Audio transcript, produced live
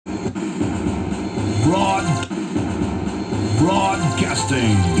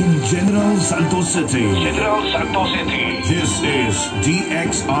Broadcasting in General Santos City. This is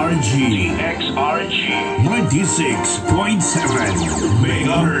Dxrg. 96.7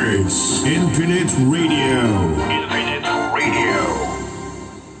 megahertz. Infinite Radio.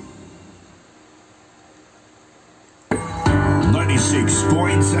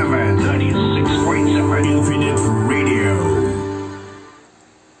 96.7 Infinite Radio.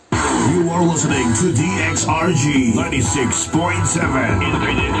 You are listening to Dxrg 96.7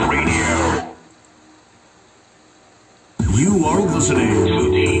 Infinite Radio. You are listening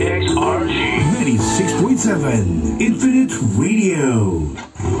to Dxrg 96.7 Infinite Radio.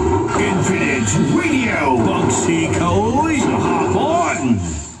 Infinite Radio. Bagsika sa hapon.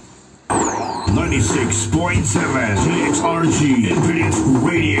 96.7 Dxrg Infinite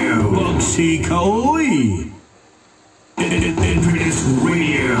Radio. Bagsika Infinite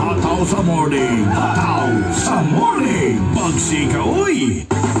Radio. Hataw sa morning. Bagsika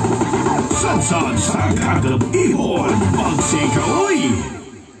Sadsad sa kagabihon. Bagsika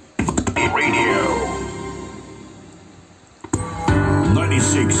Radio.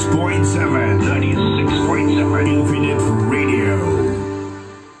 96.7 Infinite Radio.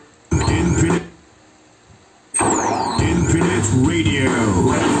 Infinite Radio.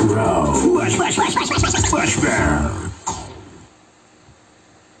 Flashback.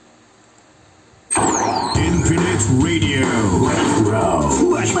 Infinite Radio.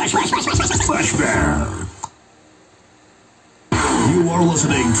 Flashback. You are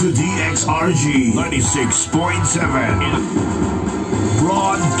listening to Dxrg 96.7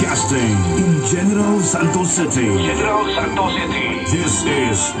 Broadcasting in General Santos City. This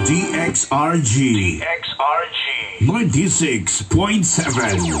is Dxrg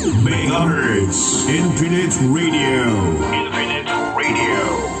 96.7 megahertz. Infinite Radio.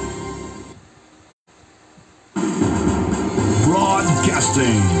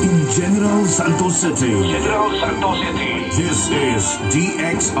 Broadcasting in General Santos City. This is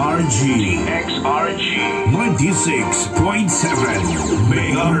Dxrg 96.7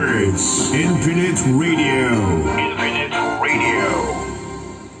 megahertz. Infinite Radio.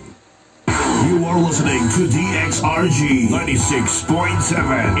 You are listening to Dxrg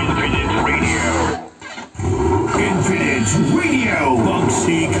 96.7 Infinite Radio. Infinite Radio.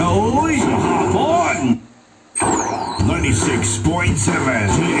 Bagsika sa hapon. 96.7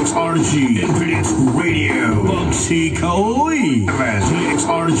 Dxrg Infinite Radio. Bagsika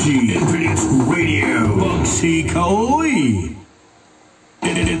Dxrg Infinite Radio. Bagsika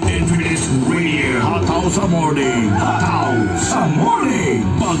Infinite Radio. Hataw sa morning.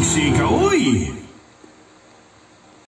 Bagsika